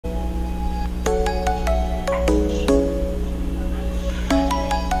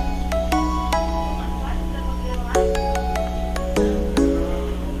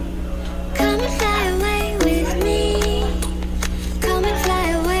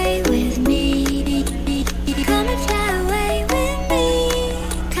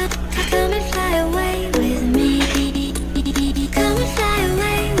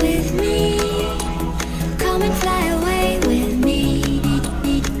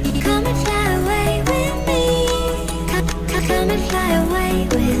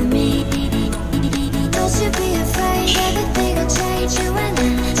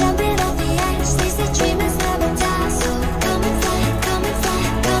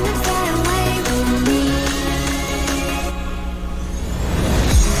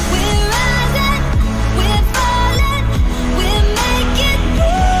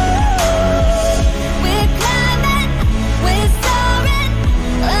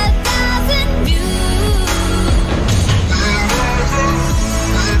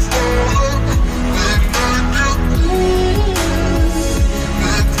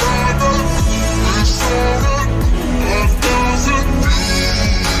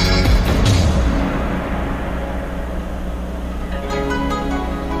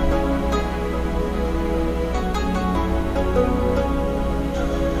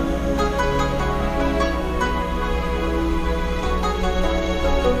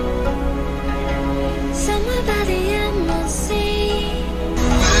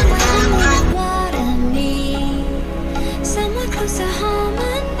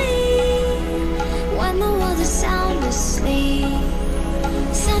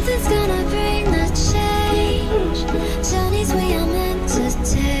Journeys we are meant to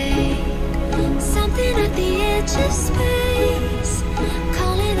take. Something at the edge of space,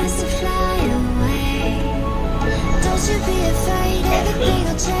 calling us to fly away. Don't you be afraid, everything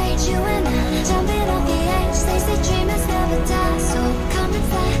will change. You and I, jumping off the edge. They say dreamers never die, so come and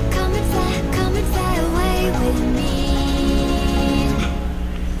fly, come and fly, come and fly away with me.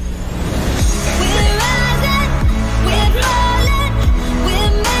 We're rising, we're falling,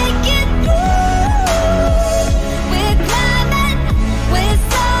 we're making moves. We're climbing, we're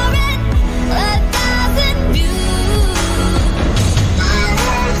soaring, 1,000 views. We're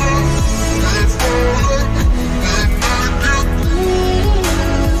rising, we're falling, we're making moves.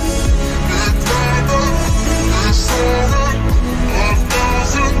 We're climbing, we're soaring,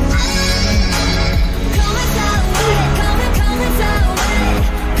 1,000 views. Come and fly away, come and fly away,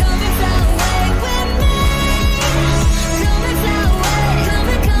 come and fly away with me. Come and fly away,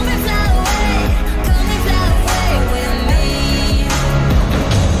 come and fly away, come and fly away with me.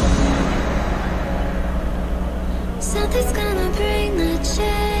 Something's gonna bring the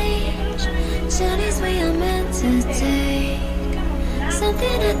change. Journeys we are meant to take.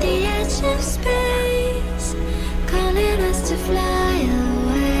 Something at the edge of space, calling us to fly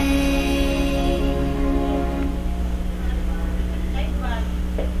away.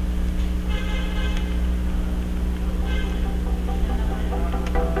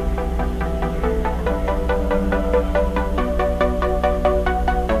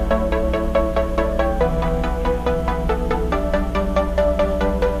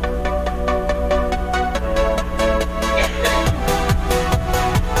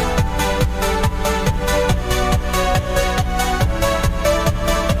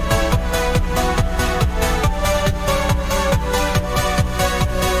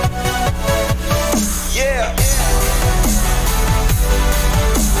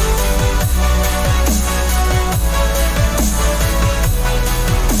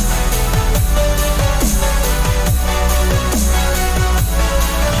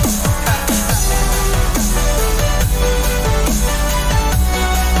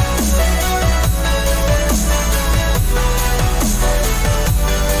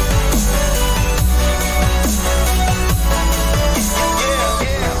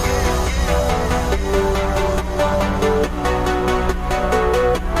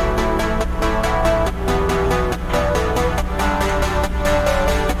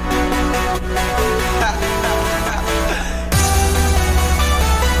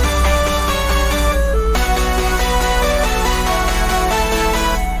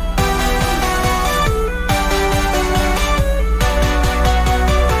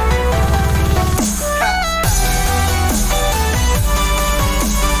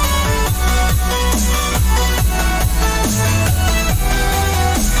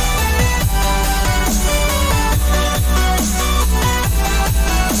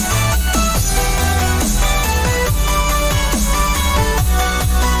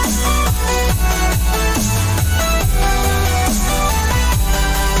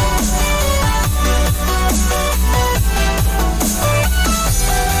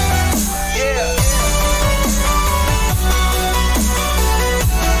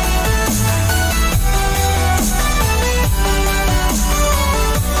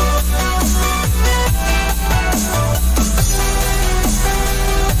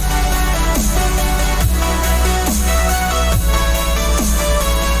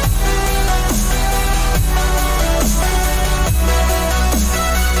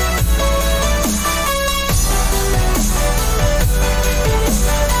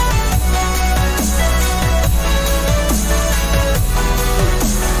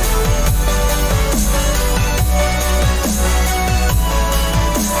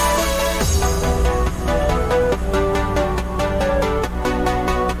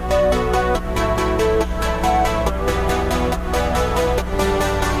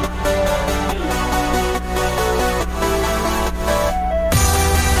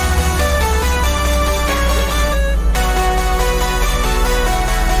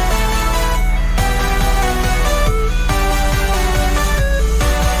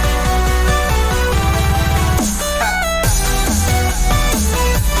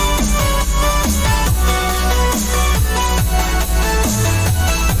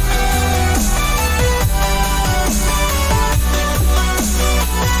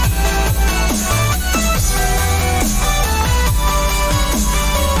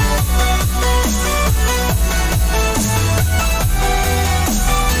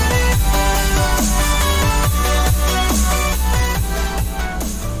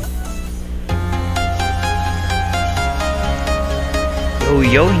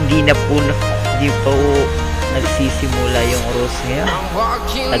 Yo, hindi po nagsisimula yung rules ngayon.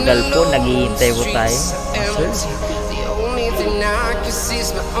 Tagal po, naghihintay po tayo.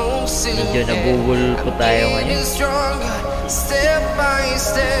 Medyo nabubul po tayo ngayon.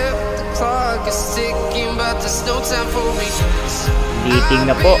 Dating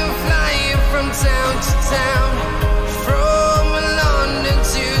na po.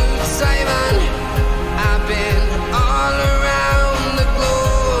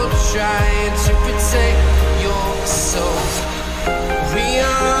 Trying to protect your soul. We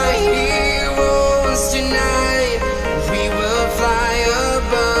are heroes tonight. We will fly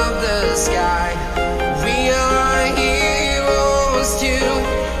above the sky. We are heroes tonight.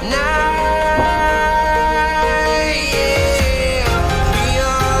 Yeah. We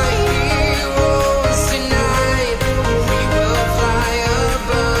are heroes tonight. We will fly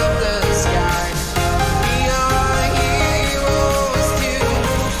above the sky. We are heroes tonight.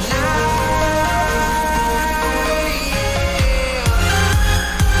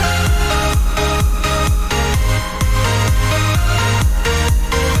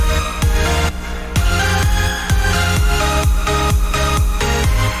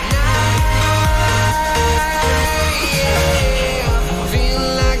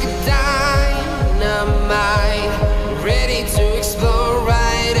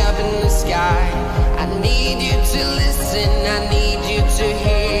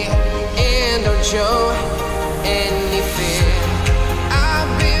 Show any fear. I've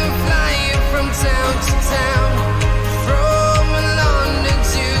been flying from town to town, from London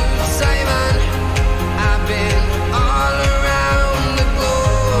to Taiwan. I've been all around the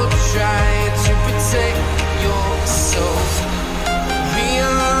globe trying to protect your soul. We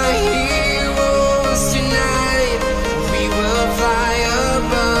are heroes tonight. We will fly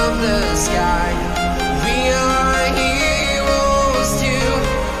above the sky. We are heroes tonight.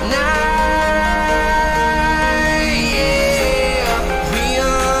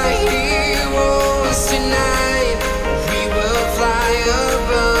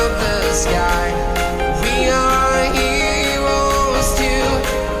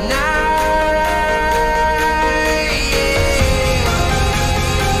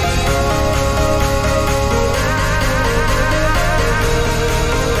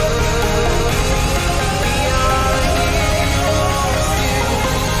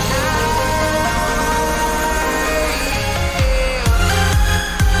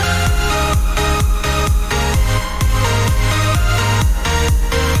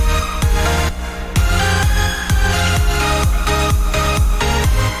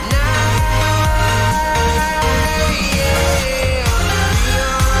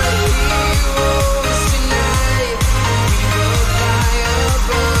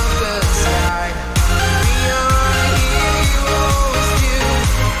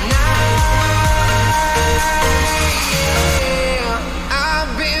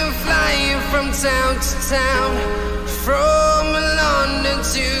 Town to town, from London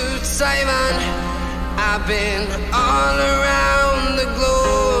to Taiwan. I've been all around the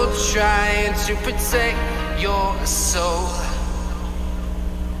globe trying to protect your soul.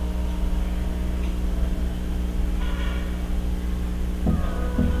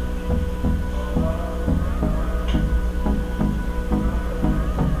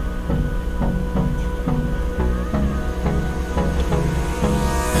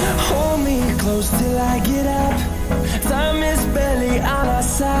 Close till I get up. Time is barely on our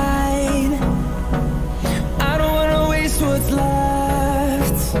side. I don't wanna waste what's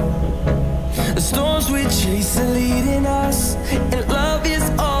left. The storms we chase are leading us, and love is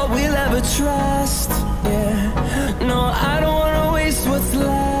all we'll ever trust. Yeah, no, I don't wanna waste what's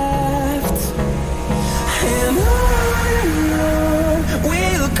left. And on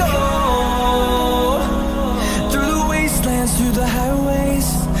we'll go, through the wastelands, through the highways,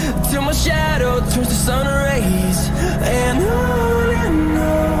 till my shadow turns to sun rays. And on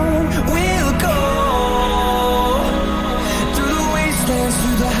we'll go, through the wastelands,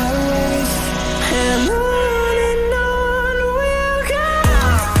 through the highways. And on we'll go.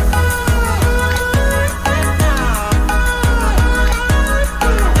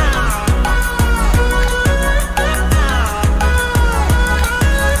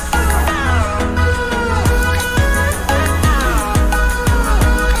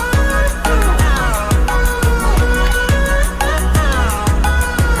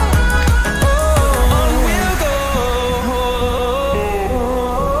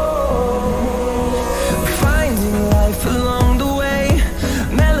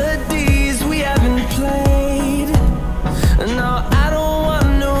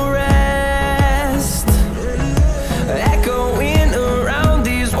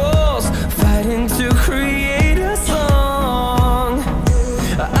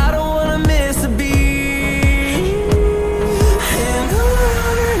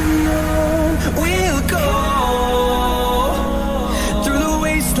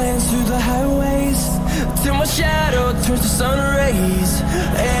 the highways, till my shadow turns to sun rays.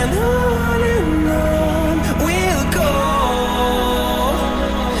 And on we'll go,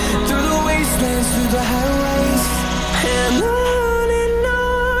 through the wastelands, through the highways. And on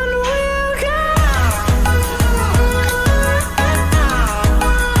we'll go.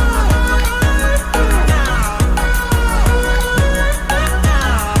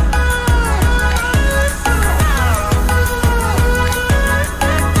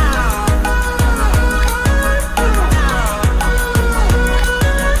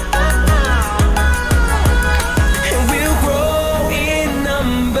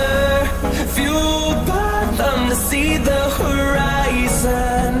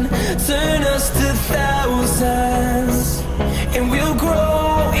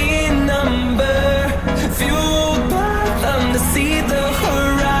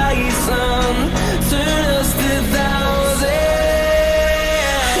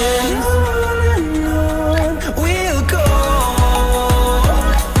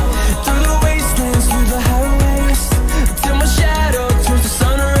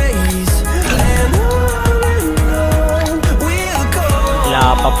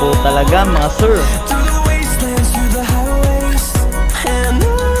 Po talaga mga sir.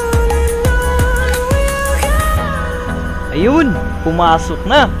 Ayun, pumasok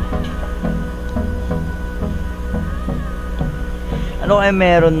na. Ano kaya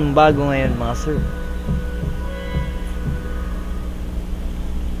meron bago ngayon mga sir?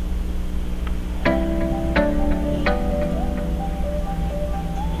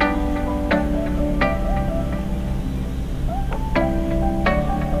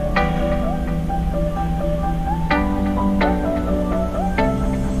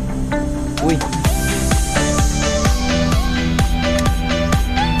 Uy.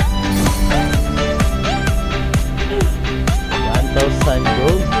 1,000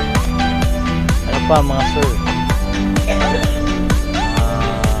 gold. Ano pa mga sir?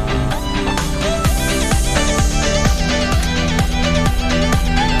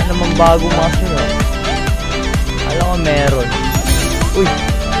 Ano namang bago mga sir? Alam ko meron. Uy.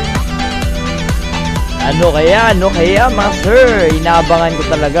 Ano kaya mga sir? Inaabangan ko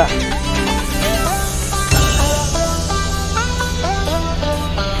talaga.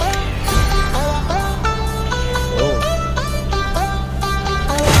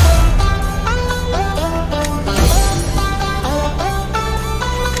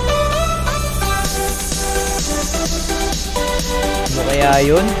 Kaya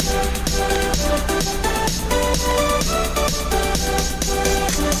yun.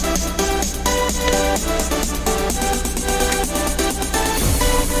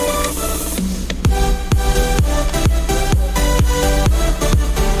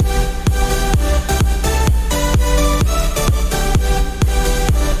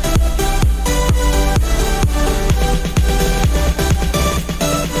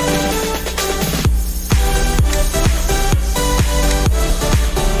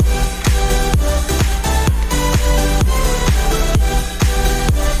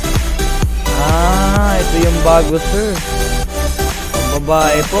 Ito yung bago sir. Ang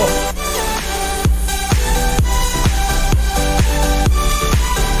babae po.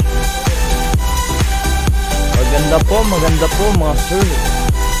 Maganda po mga sir.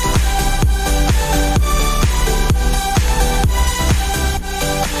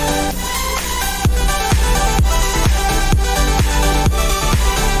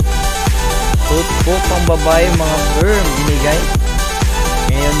 Suit po pang babae mga sir, binigay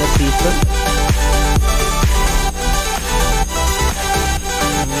ngayon na season.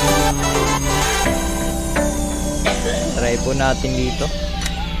 Try po natin dito.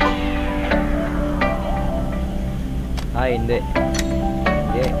 Ay, hindi.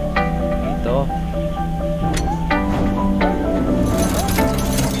 Dito.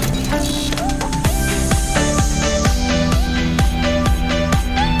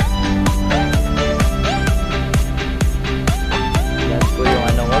 Yan po yung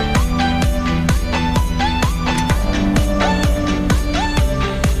ano ko.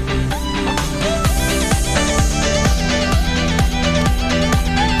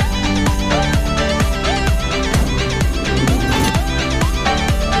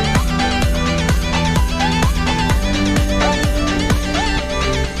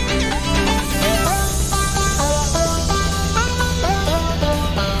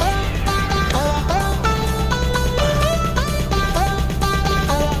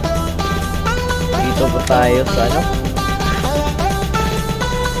 Dito po tayo sa ano?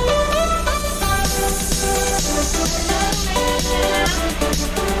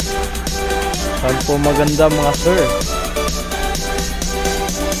 Saan po maganda mga sir?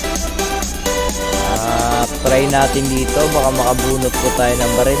 Try natin dito, baka makabunot po tayo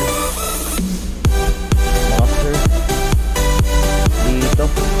ng baril. Mga sir. Dito.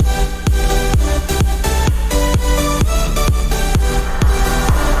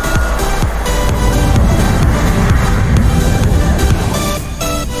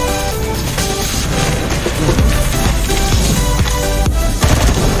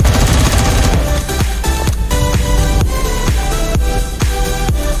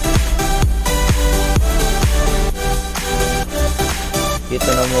 Dito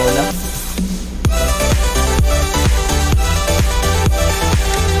na muna.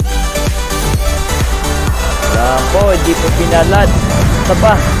 Wala po, hindi po pinalad. Ito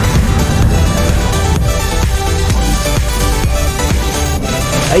pa.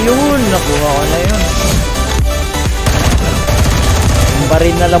 Ayun, nakuha ko na yun. Yung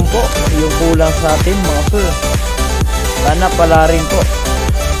baril na lang po, yung kulang sa atin mga sir. Sana pala rin po.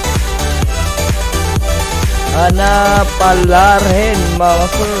 Sana pala rin mga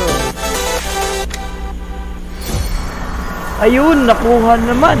sir. Ayun, nakuha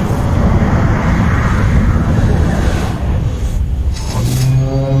naman.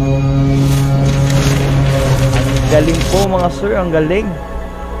 Ang galing po mga sir, ang galing.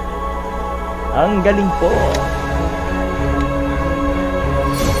 Ang galing po.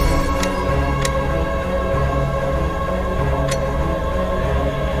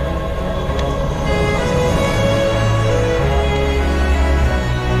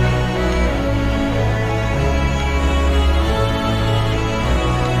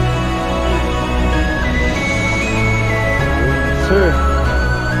 Sir.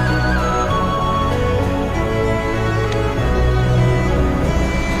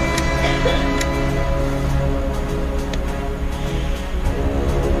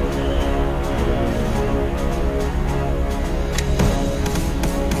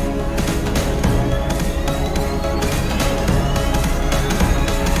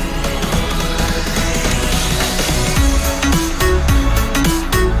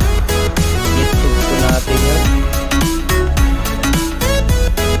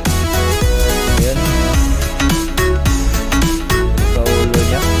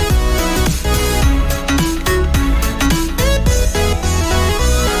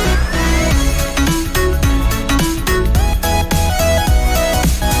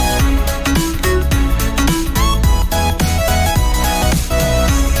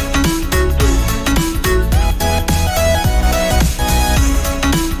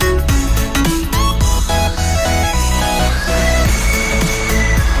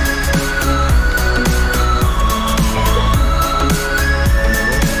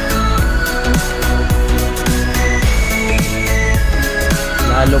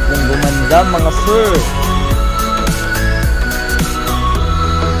 Lalo pong gumanda mga sir.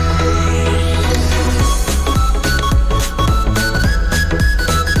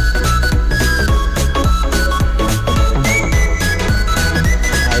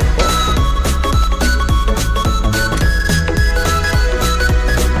 Ay po.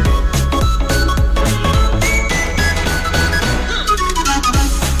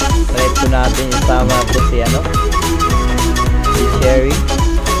 Try po natin isama po si ano, si Sherry.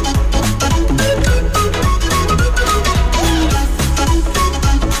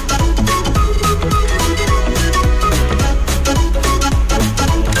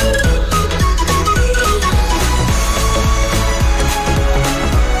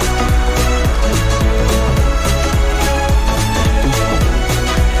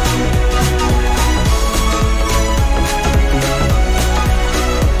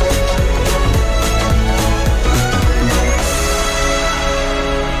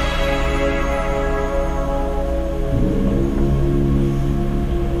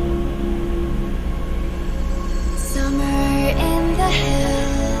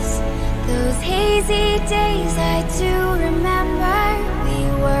 Hazy days I do remember. We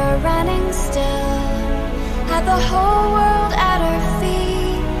were running still, had the whole world at our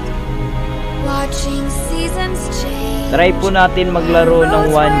feet, watching seasons change. Try po natin maglaro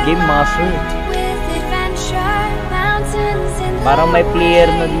ng one game mga sir. Parang may player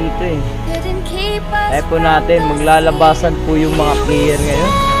na dito eh. Try po natin, maglalabasan po yung mga player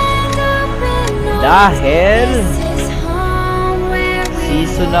ngayon. Dahil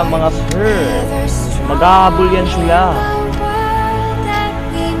season na mga sir, maghahabol yan sila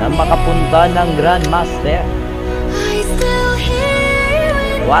na makapunta ng Grandmaster.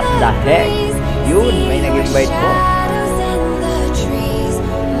 What the heck? Yun, may nag-invite po.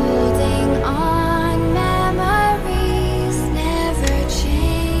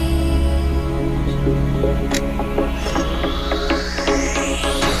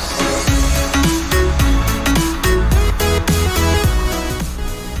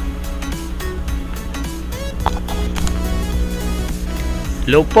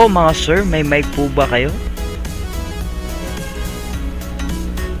 Hello po mga sir, may mic po ba kayo?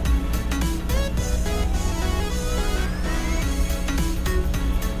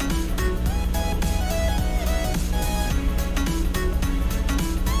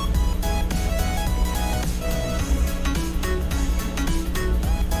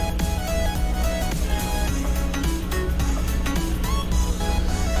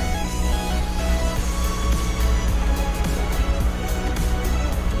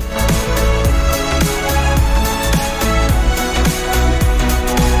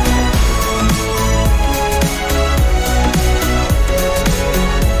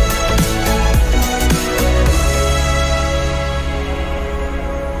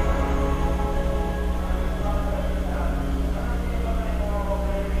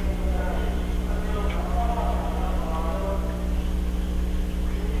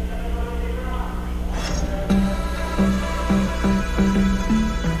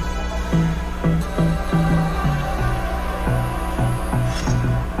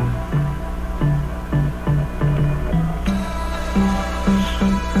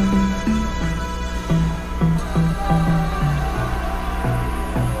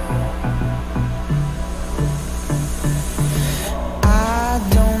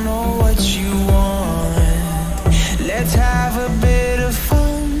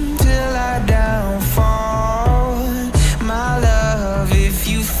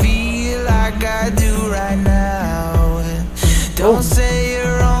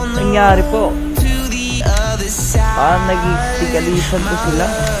 Nangyari po. Parang nagsisigalisan po sila.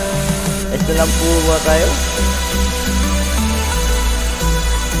 Ito lang po ba tayo?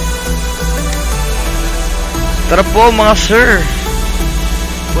 Tara po mga sir.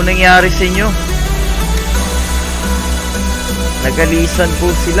 Kung nangyari sa inyo. Nagalisan po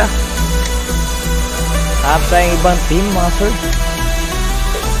sila. Hanap tayong ibang team mga sir.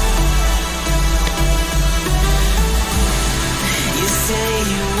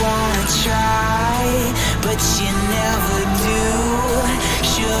 Try, but you never do.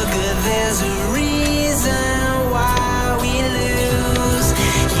 Sugar, there's a reason why we lose.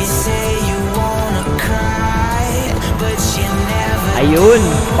 You say you wanna cry, but you never do. Ayun,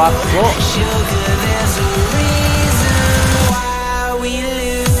 pakso. Sugar, there's a reason why we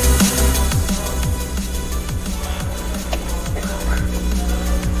lose.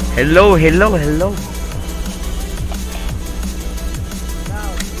 Hello, hello, hello.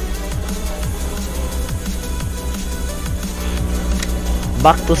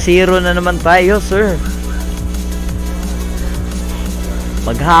 Back to zero na naman tayo, sir.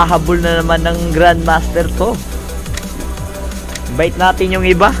 Maghahabol na naman ng Grandmaster to. Invite natin yung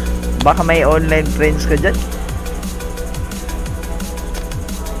iba. Baka may online friends ka dyan.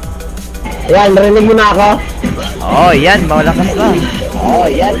 Yan, narinig mo na ako? Oh, yan, malakas na. Oh,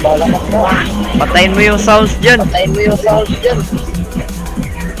 yan, malakas na. Patayin mo yung sounds dyan. Patayin mo yung sounds dyan.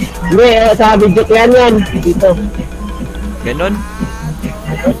 Hindi, sa video ko yan. Dito. Ganon.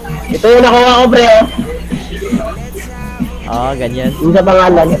 Ito yung nakuha ko, pre. Ah, ganyan. Yung sa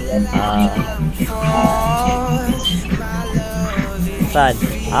pangalan. Saan?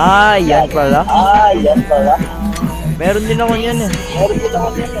 Yan pala. Yan pala. Meron din ako yan eh.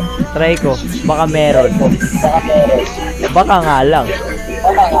 Try ko. Baka meron. Baka nga lang.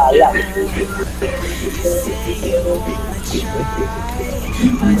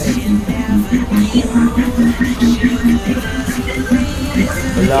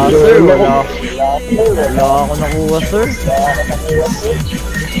 Wala sir, wala ako nakuha sir.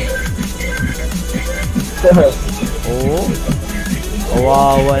 Oo.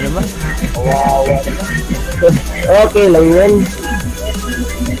 Kawawa naman. Okay lang yan.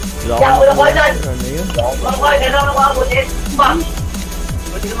 Wala ako nakuha sir. Ano yun?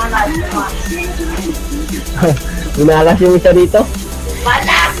 Binalas yung isa dito.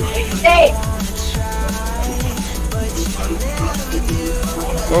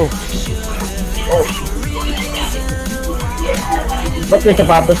 Oh. Ba't may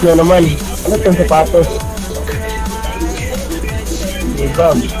sapatos na naman? Ano itong sapatos?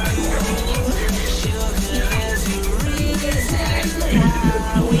 Diba?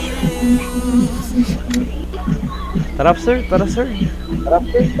 Tara sir, tara sir.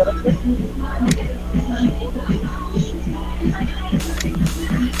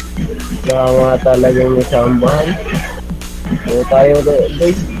 Mga talagang nasambahan. Ano tayo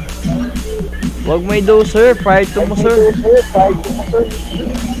guys? Huwag may do sir, fire to mo sir.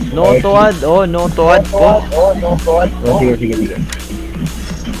 No to add, no to add po. Sige.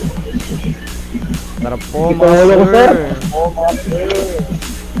 Tara po mga sir.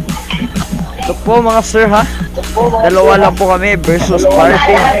 Ito po mga sir ha. Dalawa lang po kami versus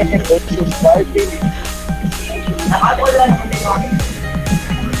party.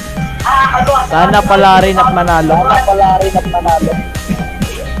 Sana pala rin at manalo.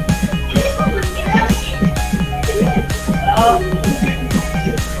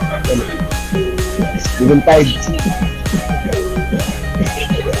 Even 5.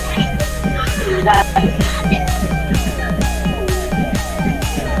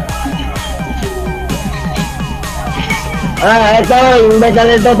 Ito, yung medal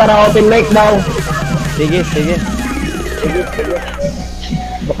nito para open mic daw. Sige.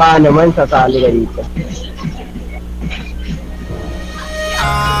 Baka naman sasali ka dito.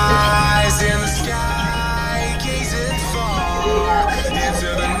 Eyes in the sky, gazing far into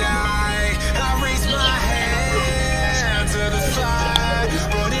the night. I raise my hand to the fire,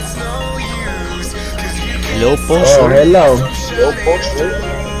 but it's no use, 'cause you can't Hello po, Oh, sir. hello.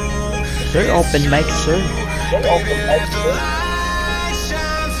 Sir, open mic, sir.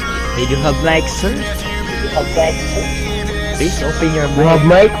 Hey, do you have mic, sir? Please open your You have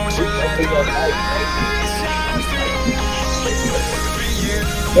mic. mic?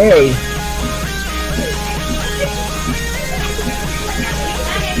 Hey.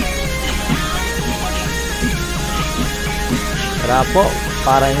 Tara po,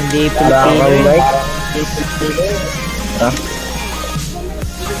 parang hindi Tara Pilipino kang yun. mic.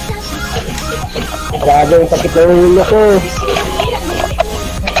 Grabe yung sakit ng ulo ko.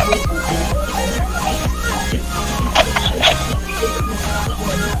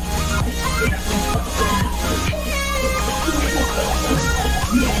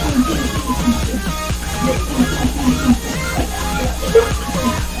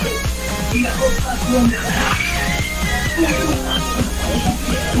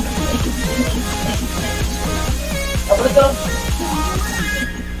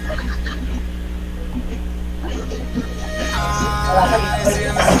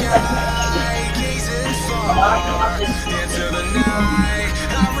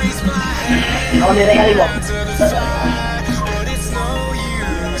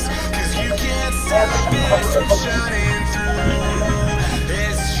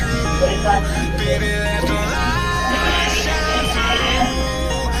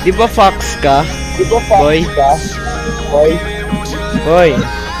 Di ba fox ka? Boy? Boy. Boy,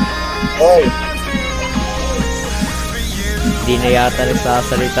 Boy. di na yata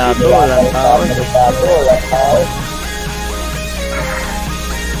nagsasalita to. Walang tao.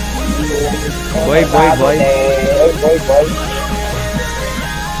 Boy. Boy.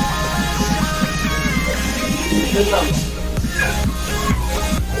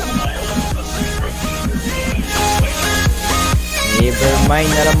 Never mind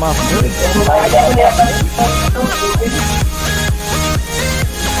na naman.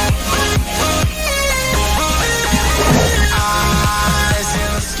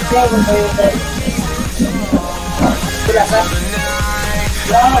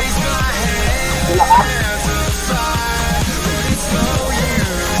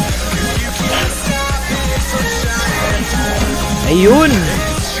 Ayun!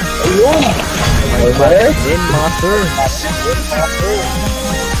 Ay, pare. Then mga sir.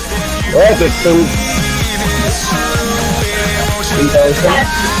 Eh, 15,000.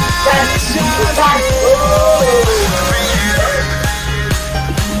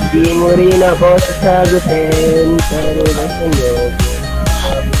 Di mo rin ako sasagutin, pero nasa iyo.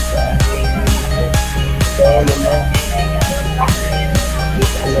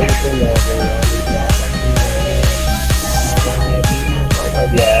 Alam ko na kung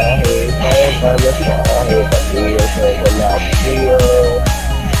biyahe, kaya pamasahe, pag-iyo sa kalapit iyo.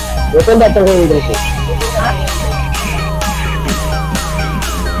 Bukan datang ke Indonesia.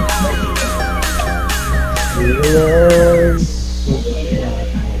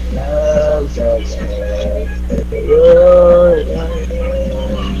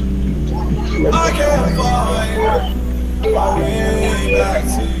 I can't find way back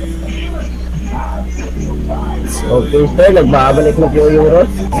to you. Okay, sir, nagbabalik na po yung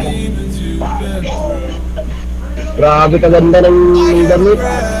Ross. Grabe kaganda ng damit.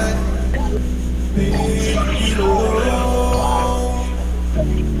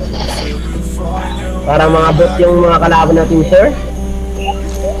 Para mga bot yung mga kalaban natin, sir.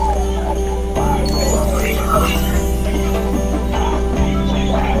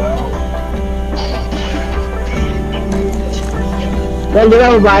 Well, di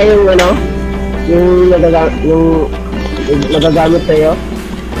ba babae yung ano? Yung nagagamit sa'yo?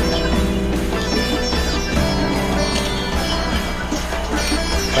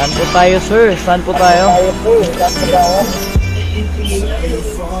 Saan po tayo, sir? Saan po tayo?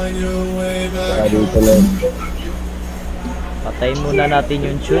 Dito na. Patay muna natin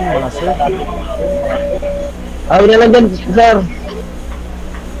yung tune, mga sir. Ay na lang dyan, sir.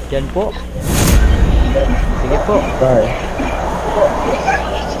 Diyan po. Sige po. Sir.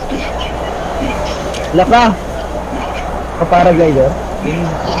 Laka. Kaparaglider.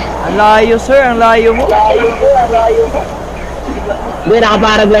 Ang layo, sir. Ang layo mo. Hindi,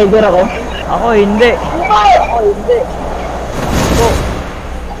 nakaparaglider ako. Ako hindi.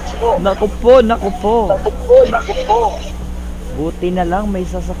 Naku po. Buti na lang may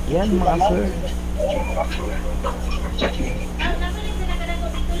sasakyan, mga sir.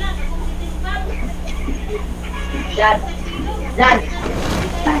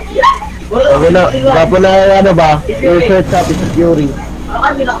 Okay na, dapat na ano ba? Yung search sa security.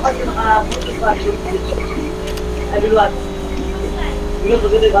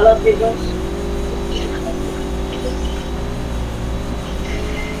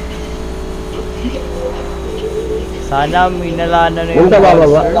 Sana minalanan na Yung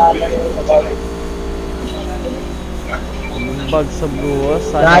tabababa. yung bag sa buwas.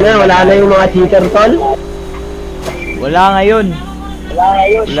 Wala na yung mga cheater, tol. Wala ngayon.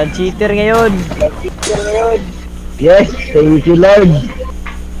 Walang cheater ngayon. Yes, thank you, Lord.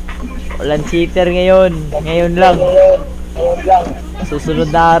 Walang cheater ngayon. Ngayon lang. Susunod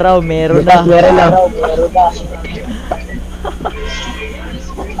na araw, meron na. Meron na.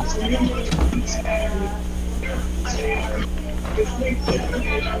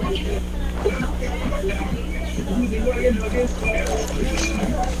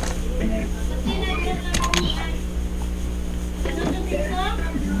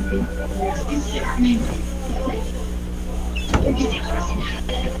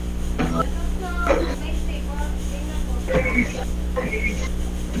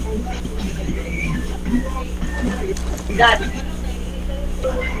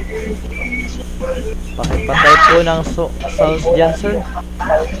 Pakipatay po ng sauce dyan, sir.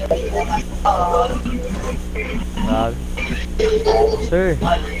 Grabe. Sir.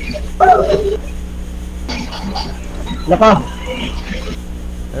 Laka.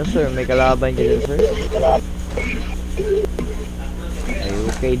 Ano, sir? May kalaban ka dyan, sir? Are you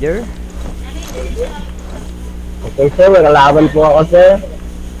okay there? Okay, sir. May kalaban po ako, sir.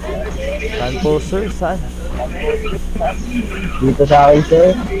 Saan po, sir? Saan? Dito sa akin, sir.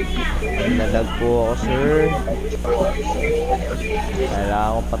 Nalag po ako, sir.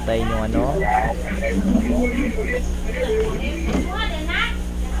 Kailangan ko patayin yung ano.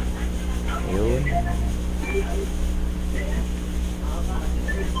 Ayun.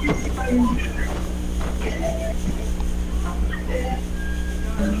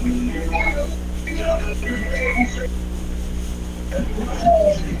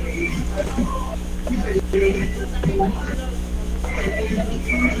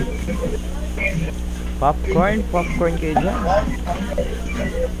 Popcorn kayo dyan.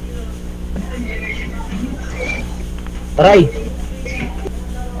 Aray.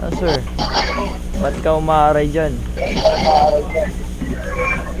 Ano, sir? Ba't ka umaaray dyan?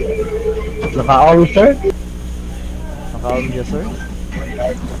 Naka-on, sir. Naka-on dyan, sir?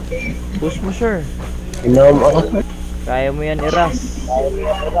 Push mo, sir. Inom ako, sir. Kaya mo yan, iras.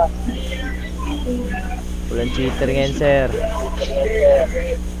 Walang cheater ngayon, sir.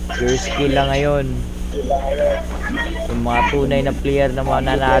 Pure skill lang ngayon. Yung mga tunay na player na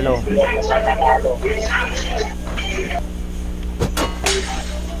mananalo.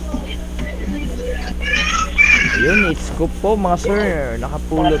 Yun, it's scoop po, mga sir.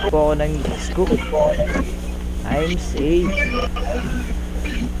 Nakapulot po ako ng scoop. Times 8.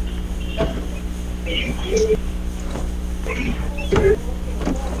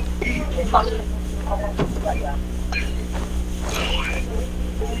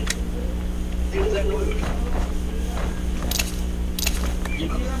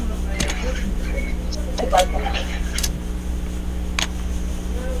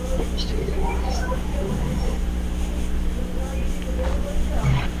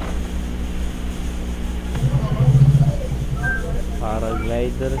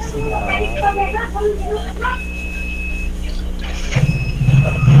 Paraglider sila.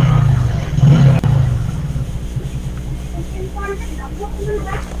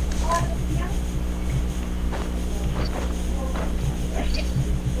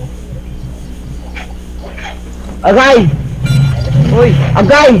 Agay! Uy!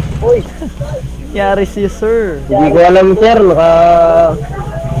 Agay! Uy! Yari si sir. Hindi ko alam, sir.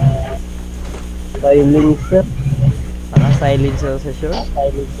 Silent, sir. Silencer sa show.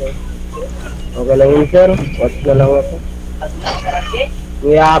 Okay lang yun, sir. Watch na lang ako.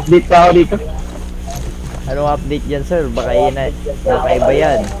 May update pa ako dito. Anong update yan, sir? Baka iba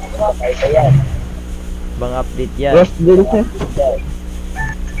yan. Ibang update yan. Lost din sir.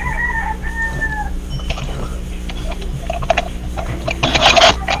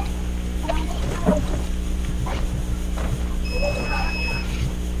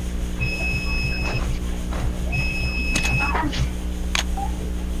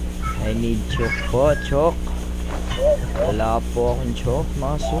 I need choke po, choke. Wala po akong choke,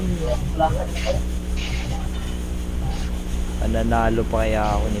 mga sun. Nanalo pa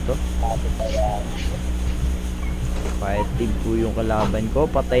kaya ako nito? Fighting po yung kalaban ko.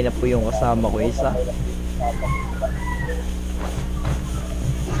 Patay na po yung kasama ko isa.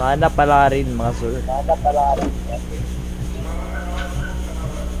 Sana pala rin, mga sir.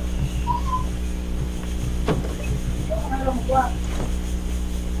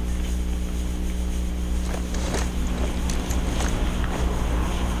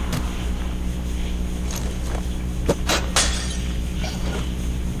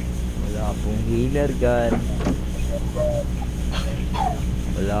 Pong healer gun,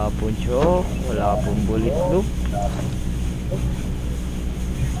 wala pong choke, wala pong bullet loop.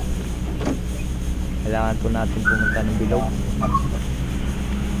 Kailangan po natin pumunta ng bilog.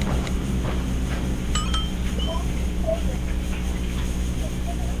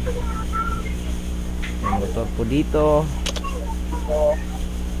 May motor po dito.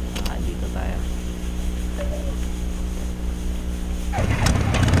 Dito tayo.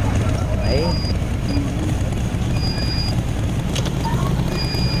 Okay.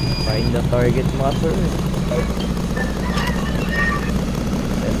 Find the target, mga sir.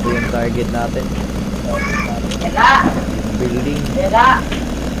 Ito yung target natin. Building. Building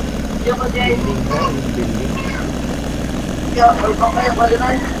po, yung building.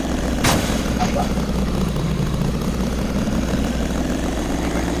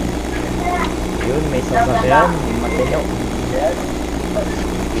 Yun, may sasakyan. Yung matino.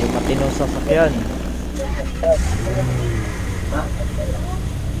 Yung matinong sasakyan.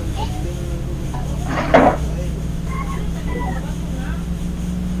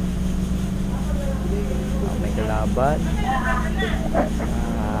 May kalaban.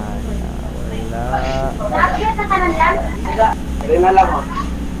 Wala.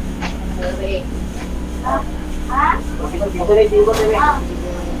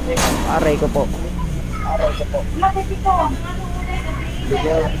 Aray ko po.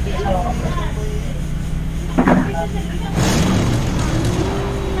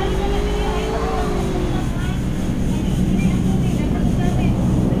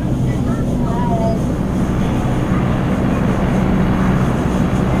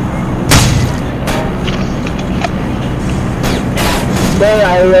 Sir,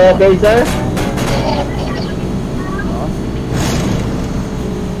 are you okay, sir?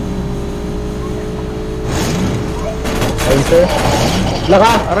 Ayun, sir.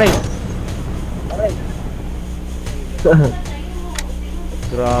 Laka! Aray!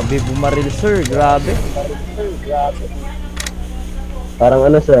 Grabe bumaril, sir. Grabe. Parang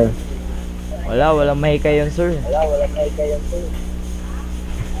ano, sir? Walang mahika yun, sir.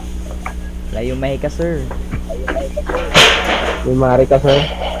 Wala yung mahika, sir. May mari ka, sir?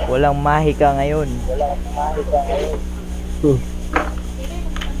 Walang mahika ngayon.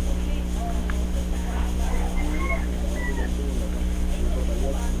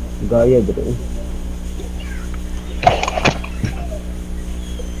 Gaya, bro.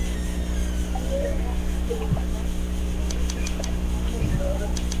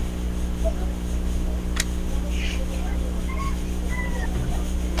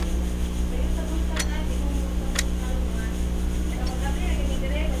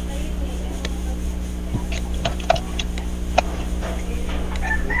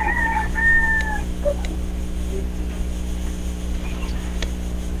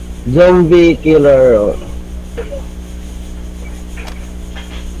 Zombie killer.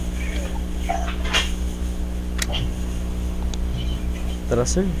 Tara,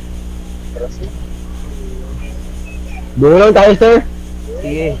 sir. Doon lang tayo, sir.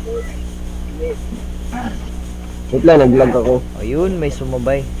 Sige. Wait lang, nag-vlog ako. Ayun, may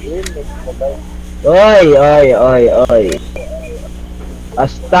sumabay. Oy.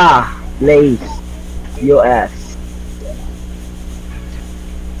 Asta Place US.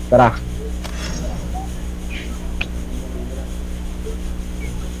 Tara.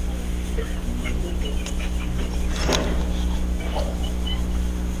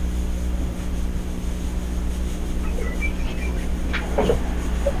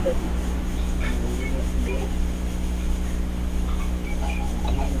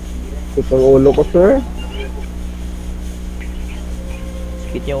 Itong ulo ko, sir.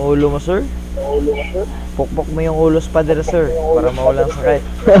 Sakit yung ulo mo, sir. Pukpok mo yung ulo sa pader, sir. Para mawalang sakit.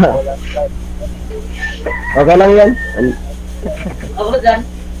 Okay lang yan. Ako dyan.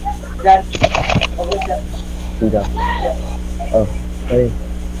 Dyan. Ako dyan. Hindi. Oh, sorry.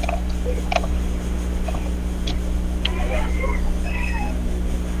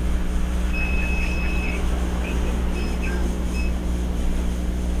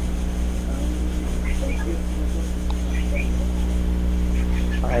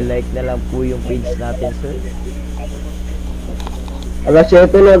 I-like na lang po yung page natin, sir. Alas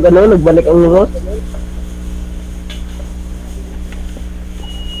 7 na gano'n, nagbalik ang root.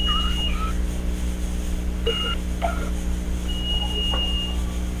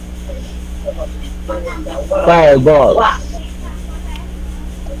 Fireball.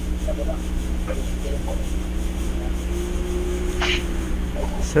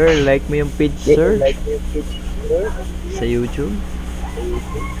 Sir, like mo yung page, sir. Sa YouTube.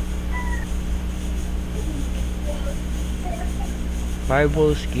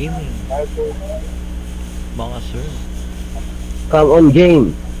 FireBools Gaming. Mga sir. Come on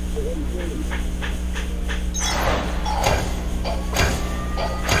game.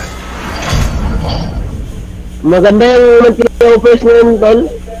 Maganda yung monthly offers ngayon, tol.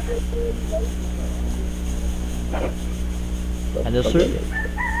 Ano, sir?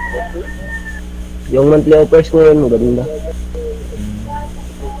 Yung monthly offers ngayon, maganda.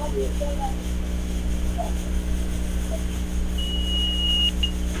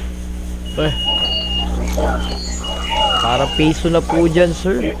 Eh. Para piso na po dyan,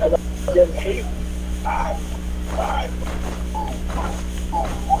 sir.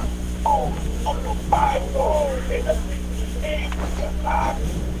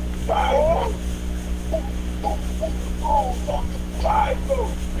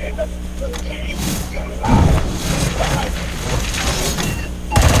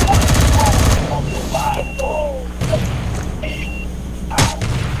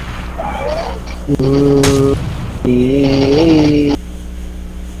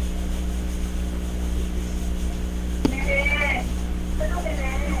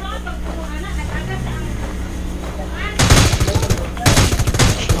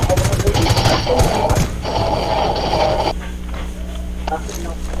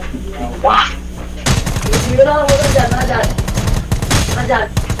 Ibigay na lang mo dyan. Nandyan.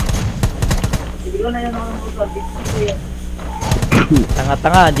 Ibigay na yan mga motor.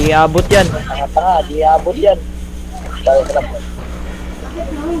 Tanga-tanga, di abot yan. Tayo ka lang po.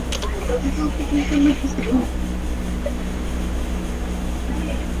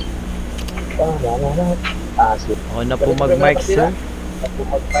 Ako na po mag-mic, sir.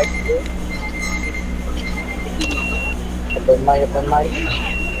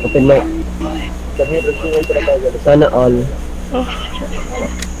 Open mic. Sana all.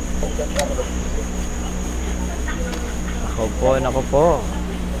 Ako po.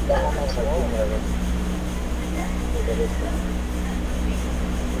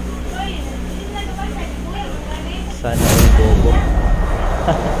 Sana all bobo.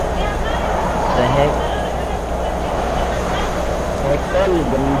 The heck? Tol,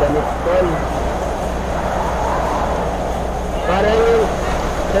 ganda ni Tol. Parang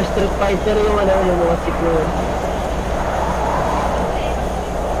sa Street Fighter yung yung mga siklo.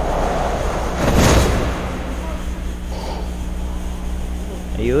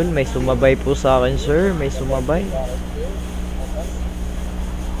 Ayun, may sumabay po sa akin, sir. May sumabay.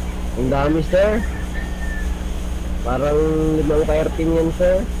 Ang dami, sir. Parang 5 fire team yan,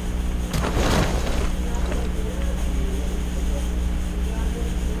 sir.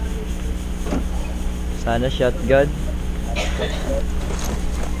 Sana shotgun.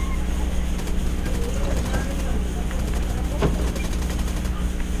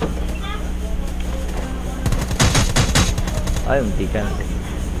 Ay, hindi ka.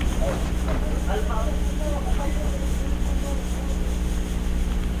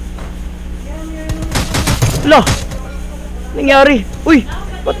 Lah! Nangyari? Uy!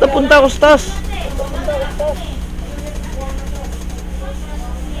 Ba't napunta ako sa taas?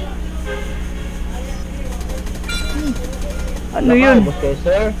 Ano yun? Okay,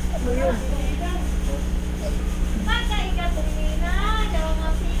 sir.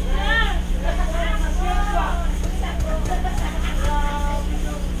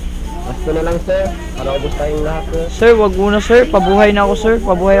 Basta na lang, sir. Para ubos tayong lahat, sir. Sir, wag muna, sir. Pabuhay na ako, sir.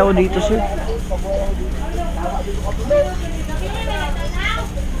 Pabuhay ako dito, sir.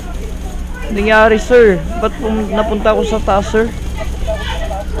 Nangyari, sir? Ba't napunta ako sa taas, sir?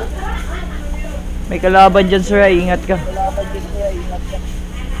 May kalaban dyan, sir. Ay, ingat ka.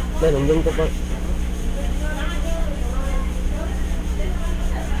 Sir, nandun ko pa.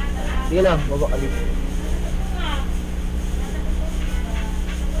 Sige na, baba ka dito.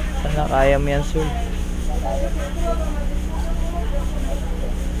 Wala, kaya mo yan, sir.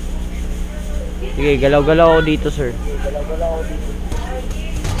 Sige, galaw-galaw ako dito, sir.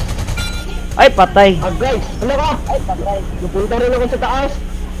 Ay, patay. Ah, guys, ano ka? Ay, patay. Napunta rin ako sa taas.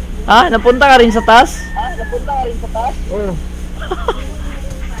 Ah, napunta ka rin sa taas? Oh.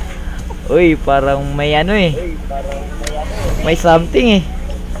 Uy, parang may ano eh. May something eh.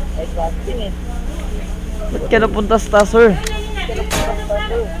 Ba't ka napunta sa taas, sir?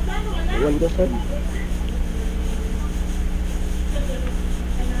 Iwan ko, sir.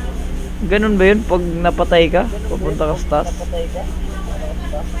 Ganun ba yun? Pag napatay ka, papunta ka sa taas?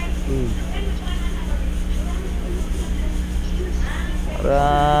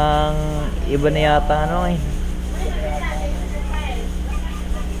 Parang iba na yata ano eh.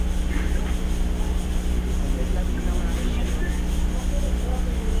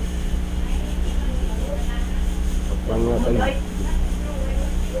 Pangatan.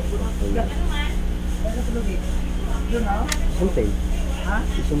 Something. Ha?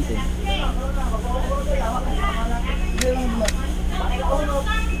 Something.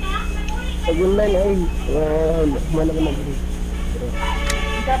 Pagunlan ay humana ka na dito.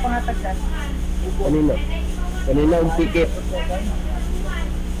 Ika pangatagdan. Kanina. Kanina ang ticket.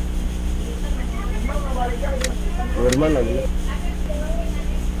 Normal lang.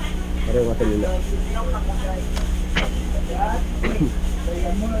 Pareho ka kanina.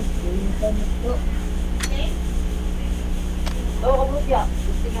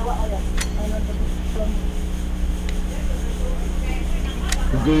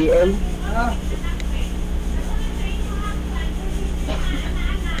 JM.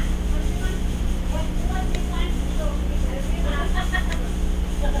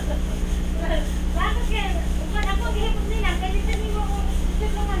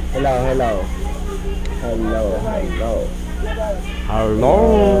 Hello, hello. Hello, hello. Hello.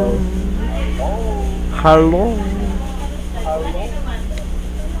 Hello.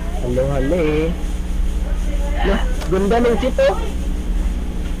 Hello, hello. Nah, ganda ng seat oh.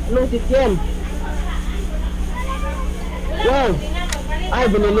 Anong seat yan? Wow. Ay,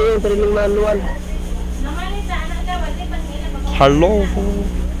 binili yung trailing manual. Hello.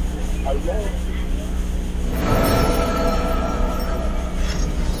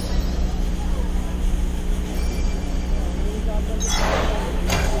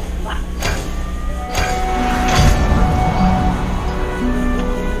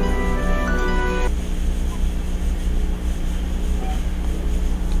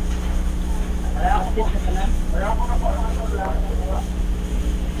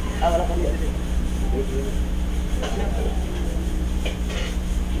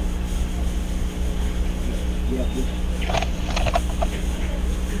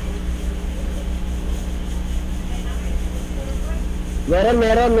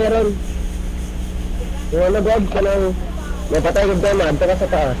 Meron. Yung nag-wag ka ng napatay ka ba, maadta ka sa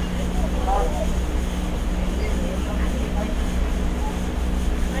taas.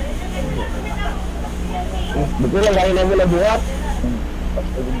 Buti lang, kaya namin nabuhat.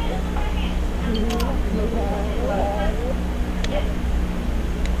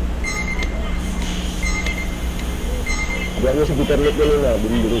 Diyan mo sa gitarlit na nila,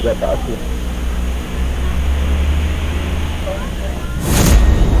 binibigay ka taas mo.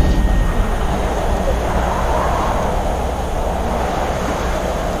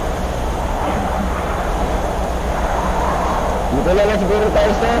 Dito na lang siguro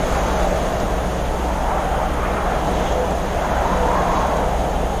tayo sa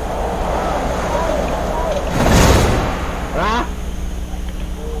ha?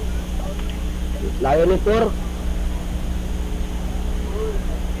 Layo ni Tur.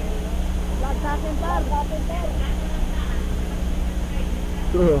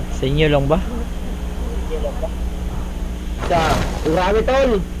 Sa inyo lang ba? Sa marami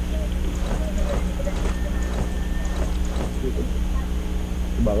tol.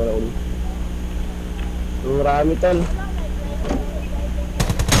 Bangon na ulit. Marami tol.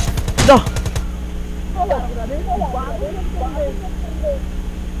 Dah.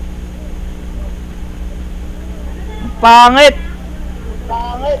 Pangit.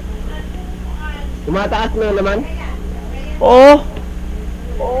 Tumataas na naman. Oo.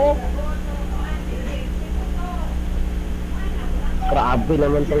 Grabe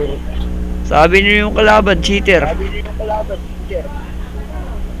naman tol. Sabi niyo yung kalaban, cheater.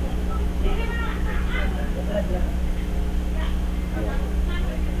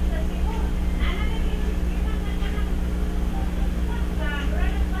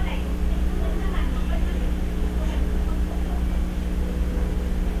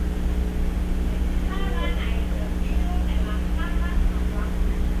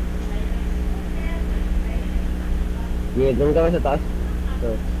 Sige, doon kami sa taas.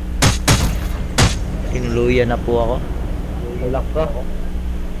 So, Tinuluyan na po ako. ulak ka.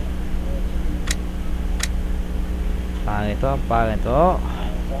 Pangit to, pangit to.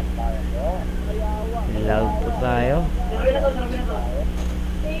 Lag po tayo.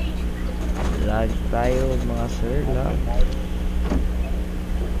 Lag tayo mga sir, lag.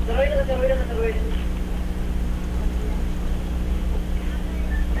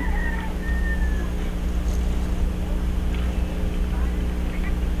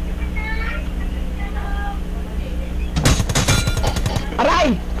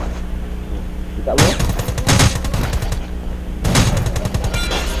 Aray! Kita mo?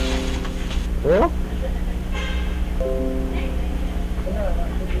 Oh?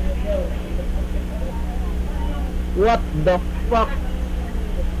 What the fuck?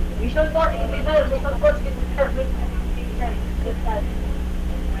 Mission Force, Mission Force,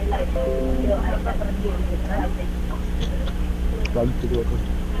 Bag siguro ko.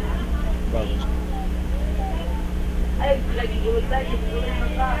 Bag. ay, lagi gulat tayo, gulat na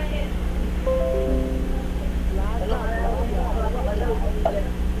sa akin.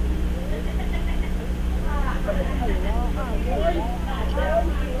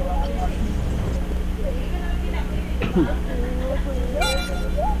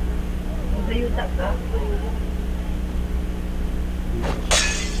 Sa yutak ka?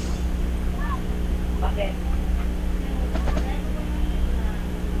 Bakit?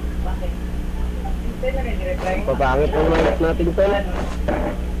 Bakit? Hindi na nag-reply. Papangit ang mga natin ito.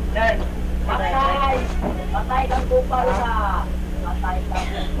 Dan, patay! Patay kang kupal ka! Patay kang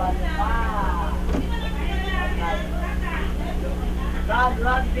kupal ka!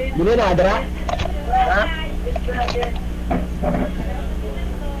 Run, din! Bili na, Adra? Ha?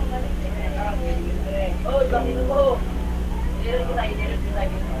 Oh, dami mo! Ilan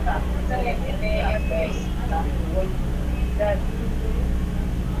kita. Dan.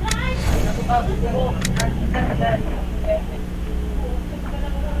 Ako pa, gusto mo. Dan.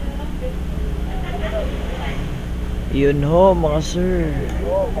 Yun ho mga sir.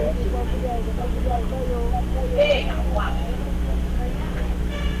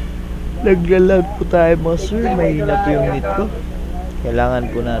 Naglalag po tayo mga sir. Mahina po yung net ko. Kailangan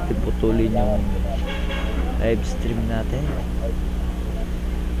po natin putulin yung live stream natin.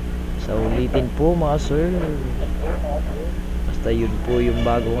 Sa ulitin po mga sir. Basta yun po yung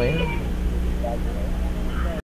bago ngayon.